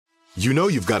You know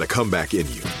you've got a comeback in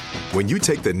you. When you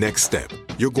take the next step,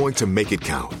 you're going to make it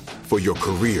count. For your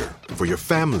career, for your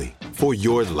family, for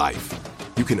your life.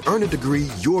 You can earn a degree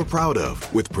you're proud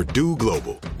of with Purdue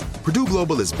Global. Purdue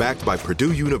Global is backed by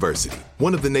Purdue University,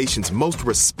 one of the nation's most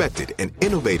respected and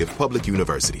innovative public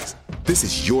universities. This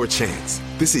is your chance.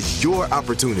 This is your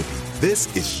opportunity.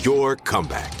 This is your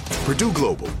comeback. Purdue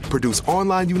Global, Purdue's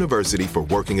online university for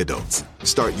working adults.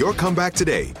 Start your comeback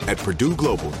today at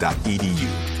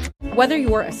purdueglobal.edu. Whether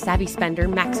you're a savvy spender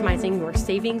maximizing your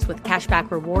savings with cashback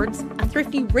rewards, a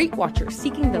thrifty rate watcher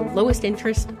seeking the lowest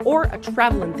interest, or a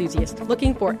travel enthusiast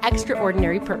looking for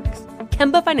extraordinary perks,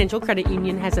 Kemba Financial Credit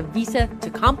Union has a visa to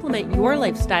complement your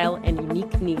lifestyle and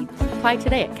unique needs. Apply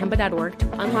today at Kemba.org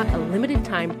to unlock a limited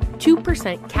time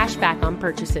 2% cash back on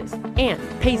purchases and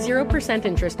pay 0%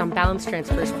 interest on balance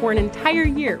transfers for an entire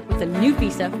year with a new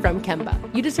visa from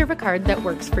Kemba. You deserve a card that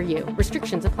works for you.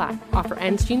 Restrictions apply. Offer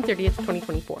ends June 30th,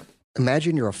 2024.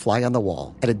 Imagine you're a fly on the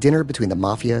wall at a dinner between the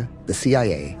mafia, the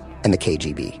CIA, and the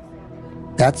KGB.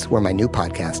 That's where my new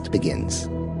podcast begins.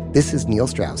 This is Neil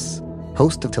Strauss,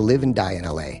 host of To Live and Die in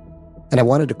LA, and I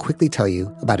wanted to quickly tell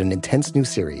you about an intense new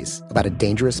series about a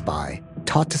dangerous spy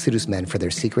taught to seduce men for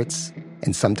their secrets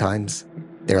and sometimes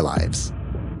their lives.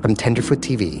 From Tenderfoot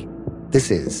TV, this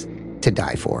is To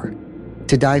Die For.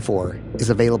 To Die For is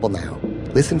available now.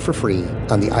 Listen for free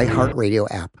on the iHeartRadio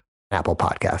app, Apple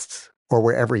Podcasts, or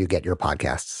wherever you get your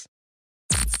podcasts.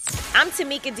 I'm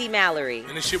Tamika D. Mallory.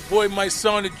 And it's your boy, my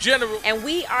son, the General. And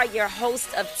we are your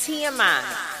hosts of TMI.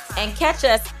 And catch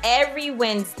us every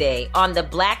Wednesday on the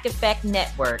Black Effect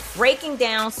Network, breaking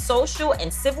down social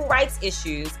and civil rights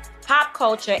issues, pop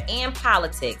culture, and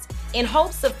politics in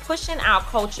hopes of pushing our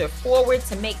culture forward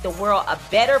to make the world a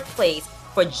better place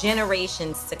for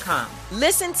generations to come.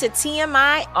 Listen to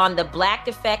TMI on the Black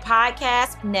Effect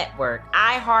Podcast Network,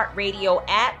 iHeartRadio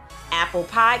app, Apple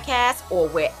Podcasts, or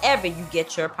wherever you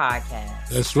get your podcasts.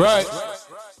 That's right.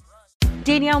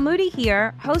 Danielle Moody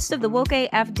here, host of the Woke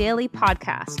AF Daily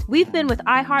podcast. We've been with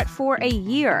iHeart for a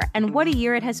year, and what a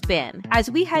year it has been.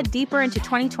 As we head deeper into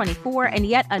 2024 and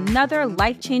yet another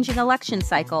life-changing election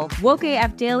cycle, Woke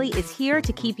AF Daily is here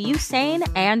to keep you sane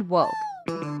and woke.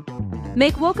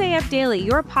 Make Woke AF Daily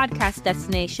your podcast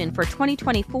destination for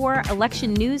 2024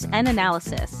 election news and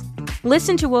analysis.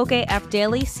 Listen to Woke AF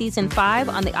Daily Season 5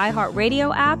 on the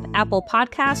iHeartRadio app, Apple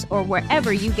Podcasts, or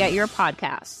wherever you get your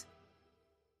podcasts.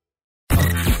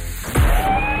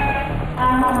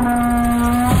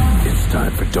 It's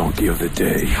time for Donkey of the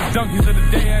Day. Donkeys of the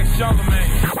Day, ask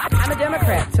Charlamagne. I'm a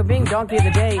Democrat, so being Donkey of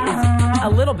the Day is a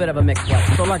little bit of a mixed play.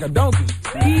 So like a donkey.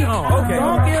 Yeehaw. Okay.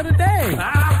 Donkey of the Day.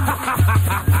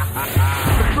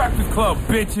 The Breakfast Club,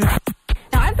 bitches.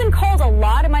 Now, I've been called a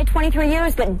lot in my 23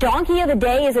 years, but Donkey of the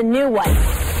Day is a new one.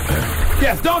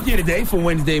 Yes, Donkey of the Day for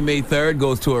Wednesday, May 3rd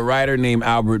goes to a writer named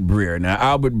Albert Breer. Now,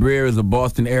 Albert Breer is a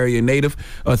Boston area native.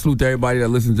 Salute to everybody that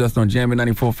listens to us on Jammin'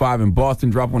 94.5 in Boston.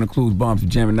 Drop one of Clues bombs to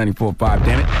Jammin' 94.5,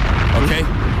 damn it. Okay?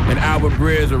 And Albert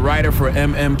Breer is a writer for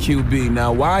MMQB.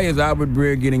 Now, why is Albert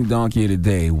Breer getting Donkey of the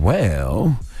Day?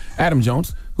 Well, Adam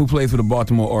Jones, who plays for the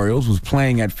Baltimore Orioles, was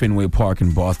playing at Fenway Park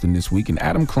in Boston this week, and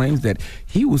Adam claims that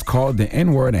he was called the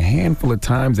N-word a handful of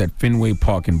times at Fenway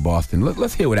Park in Boston.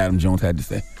 Let's hear what Adam Jones had to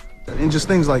say. And just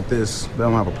things like this, they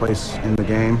don't have a place in the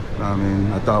game. I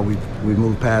mean, I thought we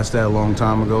moved past that a long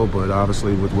time ago, but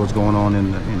obviously with what's going on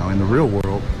in the real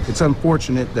world, it's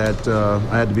unfortunate that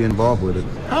I had to be involved with it.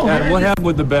 Adam, what happened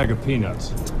with the bag of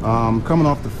peanuts? Coming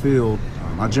off the field,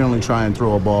 I generally try and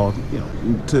throw a ball,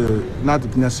 to not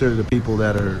necessarily the people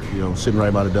that are, sitting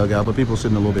right by the dugout, but people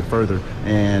sitting a little bit further.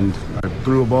 And I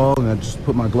threw a ball, and I just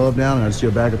put my glove down, and I see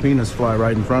a bag of peanuts fly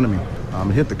right in front of me.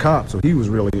 It hit the cop, so he was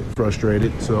really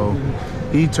frustrated. So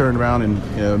he turned around, and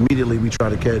immediately we tried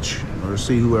to catch or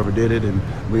see whoever did it, and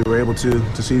we were able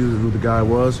to see who the guy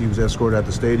was. He was escorted at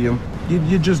the stadium.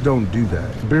 You just don't do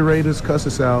that. Berate us, cuss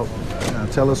us out,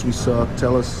 tell us we suck,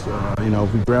 tell us,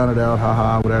 if we ground it out,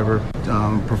 haha, whatever.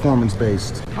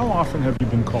 Performance-based. How often have you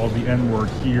been called the N-word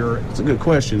here? It's a good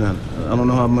question. I don't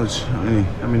know how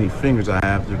many fingers I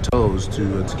have, or toes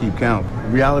to keep count. The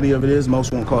reality of it is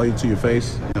most won't call you to your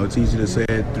face. It's easy to say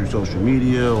it through social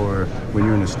media or when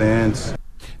you're in the stands.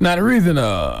 Now, the reason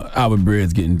Albert Breer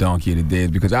is getting Donkey of the Day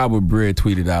is because Albert Breer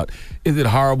tweeted out, "Is it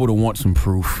horrible to want some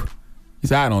proof?" He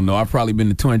said, "I don't know. I've probably been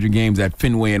to 200 games at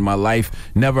Fenway in my life.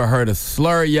 Never heard a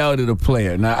slur yelled at a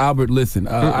player." Now, Albert, listen,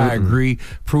 I agree.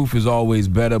 Proof is always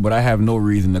better, but I have no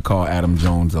reason to call Adam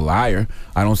Jones a liar.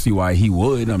 I don't see why he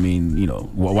would. I mean,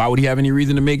 why would he have any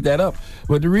reason to make that up?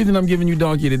 But the reason I'm giving you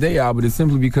Donkey today, Albert, is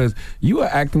simply because you are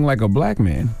acting like a black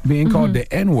man being called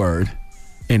the N-word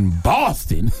in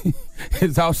Boston.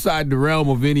 is outside the realm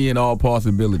of any and all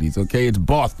possibilities, okay? It's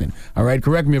Boston, all right?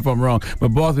 Correct me if I'm wrong, but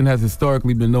Boston has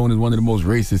historically been known as one of the most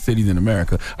racist cities in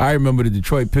America. I remember the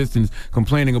Detroit Pistons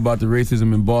complaining about the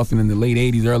racism in Boston in the late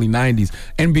 80s, early 90s.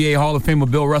 NBA Hall of Famer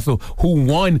Bill Russell, who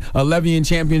won 11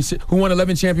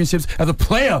 championships as a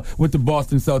player with the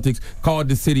Boston Celtics, called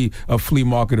the city a flea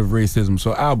market of racism.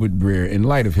 So Albert Breer, in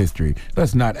light of history,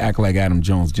 let's not act like Adam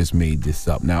Jones just made this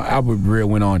up. Now, Albert Breer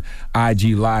went on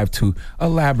IG Live to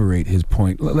elaborate his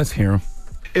point. Let's hear him.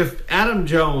 If Adam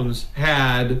Jones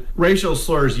had racial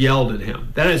slurs yelled at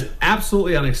him, that is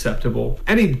absolutely unacceptable.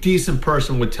 Any decent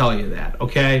person would tell you that,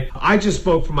 okay? I just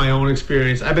spoke from my own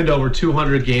experience. I've been to over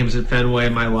 200 games at Fenway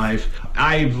in my life.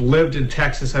 I've lived in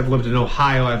Texas. I've lived in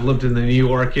Ohio. I've lived in the New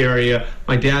York area.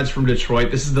 My dad's from Detroit.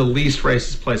 This is the least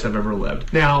racist place I've ever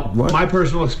lived. Now, my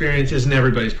personal experience isn't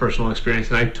everybody's personal experience,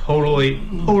 and I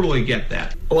totally get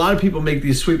that. A lot of people make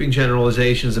these sweeping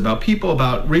generalizations about people,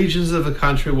 about regions of the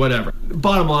country, whatever.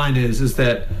 Bottom line is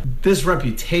that this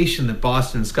reputation that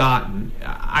Boston's gotten,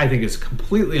 I think is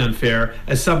completely unfair.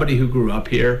 As somebody who grew up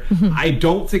here, I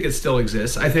don't think it still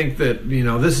exists. I think that,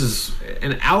 this is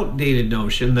an outdated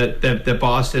notion that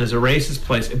Boston is a racist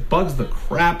place. It bugs the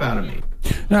crap out of me.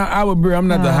 Now, I'm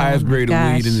not the highest grade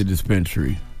of weed in the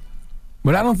dispensary.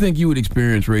 But I don't think you would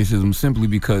experience racism simply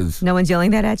because... No one's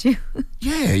yelling that at you?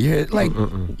 Yeah, you're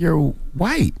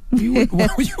white. You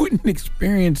wouldn't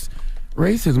experience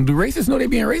racism. Do racists know they're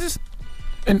being racist?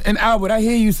 And Albert, I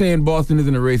hear you saying Boston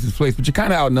isn't a racist place, but you're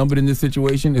kind of outnumbered in this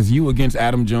situation. It's you against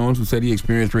Adam Jones, who said he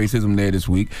experienced racism there this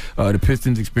week. The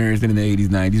Pistons experienced it in the 80s,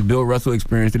 90s. Bill Russell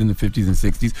experienced it in the 50s and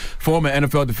 60s. Former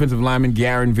NFL defensive lineman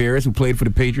Garen Veras, who played for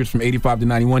the Patriots from 85 to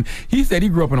 91, he said he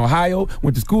grew up in Ohio,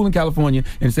 went to school in California,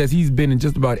 and says he's been in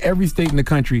just about every state in the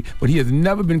country, but he has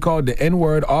never been called the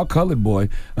N-word or colored boy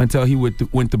until he went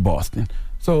to Boston.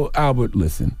 So, Albert,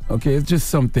 listen, okay, it's just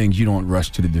some things you don't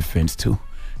rush to the defense to.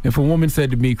 If a woman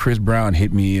said to me, Chris Brown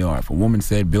hit me, or if a woman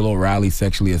said Bill O'Reilly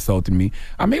sexually assaulted me,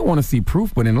 I may want to see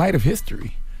proof, but in light of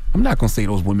history, I'm not going to say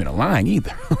those women are lying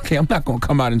either, okay? I'm not going to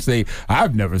come out and say,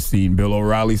 I've never seen Bill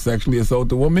O'Reilly sexually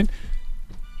assault a woman.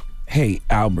 Hey,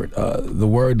 Albert, the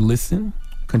word listen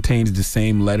contains the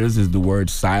same letters as the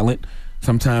word silent.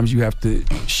 Sometimes you have to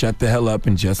shut the hell up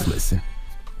and just listen.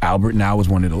 Albert, now is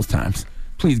one of those times.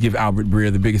 Please give Albert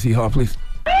Breer the biggest hee-haw, please.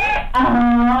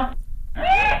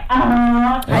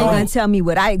 How you going to tell me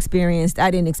what I experienced, I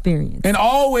didn't experience? And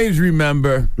always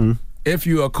remember, if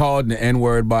you are called the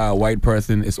N-word by a white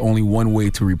person, it's only one way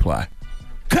to reply.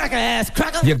 Cracker ass,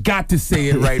 cracker. You got to say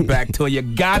it right back to her. You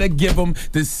got to give them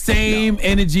the same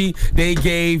energy they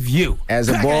gave you. As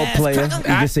a ball player, you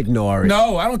just ignore it.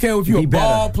 No, I don't care if you're a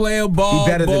ball player, ball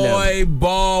boy,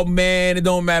 ball man. It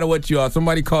don't matter what you are.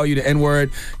 Somebody call you the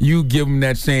N-word, you give them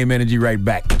that same energy right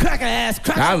back. Cracker ass,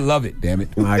 cracker. I love it, damn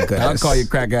it. My goodness. I'll call you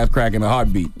crack ass, crack in a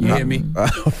heartbeat. You hear me?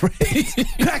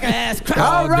 Cracker ass, cracker.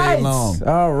 All day long.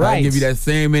 All right. I'll give you that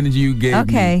same energy you gave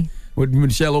me. What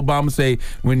Michelle Obama say,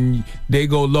 when they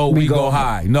go low, we go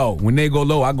high. No, when they go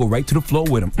low, I go right to the floor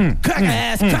with them. Cracker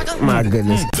ass, cracker. My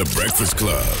goodness. The Breakfast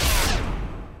Club.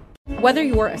 Whether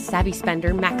you're a savvy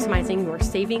spender maximizing your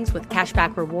savings with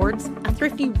cashback rewards, a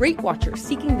thrifty rate watcher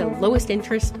seeking the lowest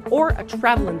interest, or a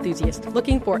travel enthusiast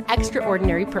looking for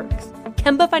extraordinary perks,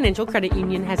 Kemba Financial Credit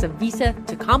Union has a visa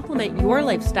to complement your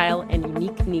lifestyle and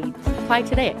unique needs. Apply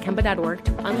today at Kemba.org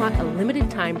to unlock a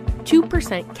limited-time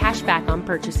 2% cash back on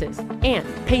purchases and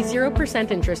pay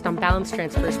 0% interest on balance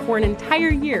transfers for an entire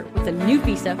year with a new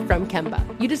visa from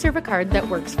Kemba. You deserve a card that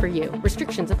works for you.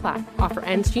 Restrictions apply. Offer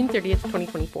ends June 30th,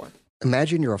 2024.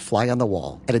 Imagine you're a fly on the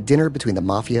wall at a dinner between the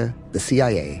mafia, the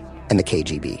CIA, and the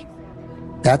KGB.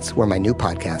 That's where my new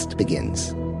podcast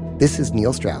begins. This is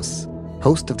Neil Strauss,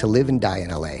 host of To Live and Die in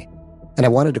LA, and I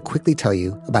wanted to quickly tell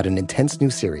you about an intense new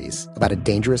series about a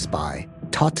dangerous spy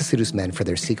taught to seduce men for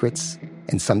their secrets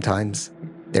and sometimes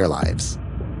their lives.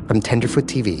 From Tenderfoot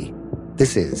TV,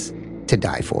 this is To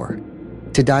Die For.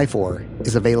 To Die For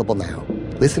is available now.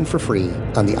 Listen for free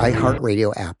on the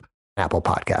iHeartRadio app, Apple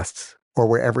Podcasts, or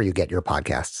wherever you get your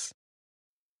podcasts.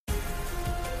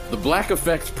 The Black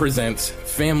Effect presents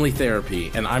Family Therapy,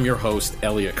 and I'm your host,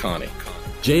 Elliot Connie.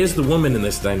 Jay is the woman in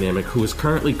this dynamic who is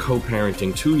currently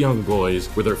co-parenting 2 young boys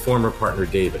with her former partner,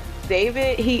 David.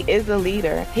 David, he is a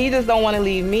leader. He just don't want to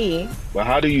leave me. But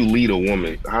how do you lead a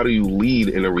woman? How do you lead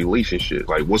in a relationship?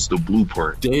 Like, what's the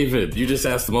blueprint? David, you just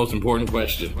asked the most important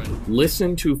question.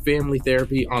 Listen to Family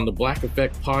Therapy on the Black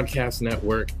Effect Podcast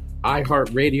Network,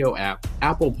 iHeartRadio app,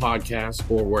 Apple Podcasts,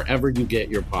 or wherever you get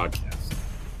your podcasts.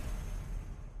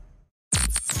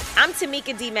 I'm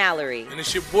Tamika D. Mallory. And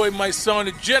it's your boy, my son,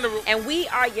 the General. And we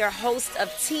are your hosts of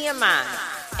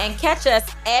TMI. And catch us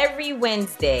every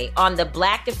Wednesday on the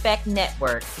Black Effect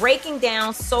Network, breaking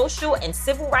down social and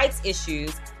civil rights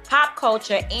issues, pop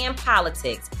culture, and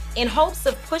politics in hopes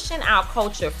of pushing our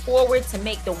culture forward to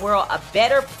make the world a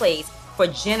better place for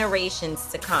generations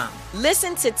to come.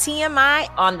 Listen to TMI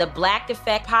on the Black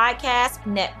Effect Podcast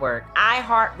Network,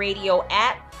 iHeartRadio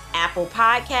app, Apple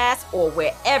Podcasts, or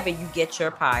wherever you get your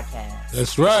podcasts.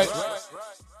 That's right.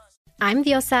 I'm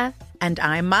Diosa. And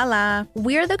I'm Mala.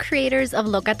 We're the creators of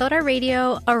Locatora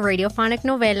Radio, a radiophonic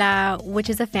novela, which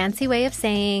is a fancy way of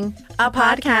saying a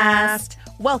podcast.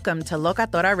 Welcome to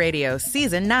Locatora Radio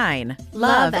Season 9,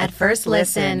 Love at First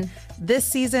Listen. This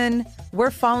season, we're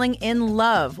falling in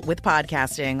love with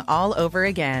podcasting all over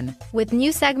again. With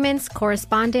new segments,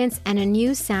 correspondence, and a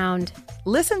new sound.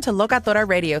 Listen to Locatora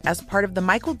Radio as part of the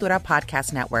My Cultura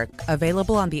Podcast Network,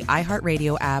 available on the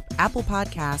iHeartRadio app, Apple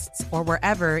Podcasts, or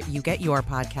wherever you get your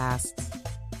podcasts.